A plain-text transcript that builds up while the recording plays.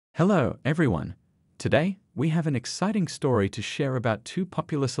Hello, everyone. Today, we have an exciting story to share about two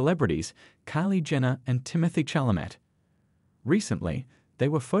popular celebrities, Kylie Jenner and Timothée Chalamet. Recently, they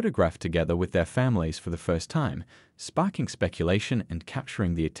were photographed together with their families for the first time, sparking speculation and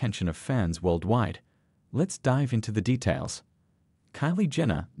capturing the attention of fans worldwide. Let's dive into the details. Kylie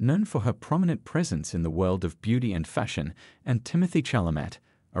Jenner, known for her prominent presence in the world of beauty and fashion, and Timothée Chalamet,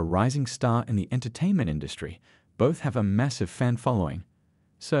 a rising star in the entertainment industry, both have a massive fan following.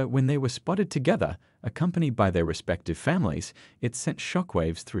 So when they were spotted together, accompanied by their respective families, it sent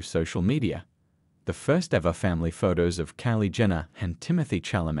shockwaves through social media. The first ever family photos of Kylie Jenner and Timothée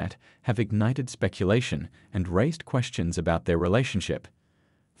Chalamet have ignited speculation and raised questions about their relationship.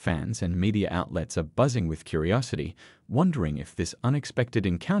 Fans and media outlets are buzzing with curiosity, wondering if this unexpected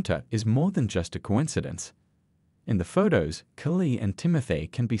encounter is more than just a coincidence. In the photos, Kylie and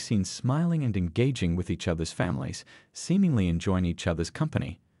Timothée can be seen smiling and engaging with each other's families, seemingly enjoying each other's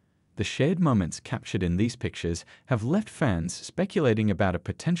company. The shared moments captured in these pictures have left fans speculating about a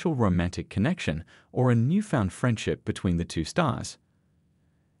potential romantic connection or a newfound friendship between the two stars.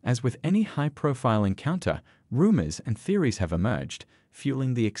 As with any high-profile encounter, rumors and theories have emerged,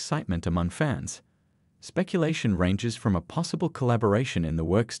 fueling the excitement among fans. Speculation ranges from a possible collaboration in the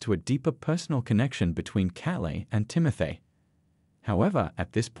works to a deeper personal connection between Kylie and Timothée. However,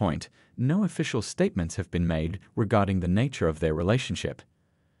 at this point, no official statements have been made regarding the nature of their relationship.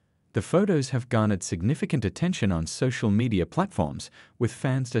 The photos have garnered significant attention on social media platforms, with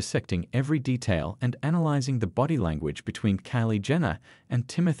fans dissecting every detail and analyzing the body language between Kylie Jenner and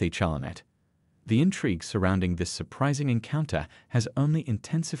Timothée Chalamet. The intrigue surrounding this surprising encounter has only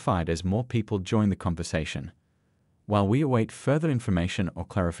intensified as more people join the conversation. While we await further information or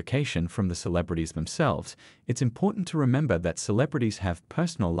clarification from the celebrities themselves, it's important to remember that celebrities have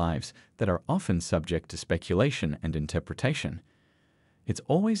personal lives that are often subject to speculation and interpretation. It's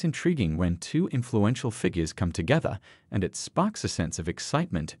always intriguing when two influential figures come together, and it sparks a sense of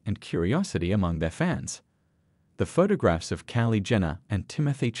excitement and curiosity among their fans. The photographs of Kylie Jenner and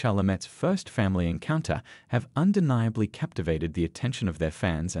Timothée Chalamet's first family encounter have undeniably captivated the attention of their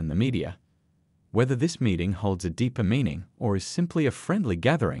fans and the media. Whether this meeting holds a deeper meaning or is simply a friendly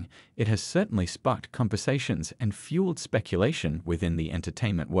gathering, it has certainly sparked conversations and fueled speculation within the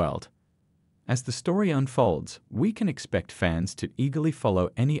entertainment world. As the story unfolds, we can expect fans to eagerly follow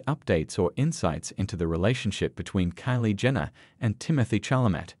any updates or insights into the relationship between Kylie Jenner and Timothée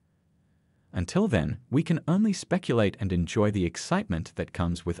Chalamet. Until then, we can only speculate and enjoy the excitement that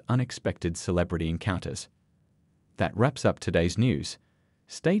comes with unexpected celebrity encounters. That wraps up today's news.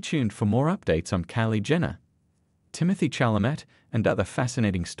 Stay tuned for more updates on Kylie Jenner, Timothée Chalamet, and other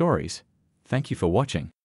fascinating stories. Thank you for watching.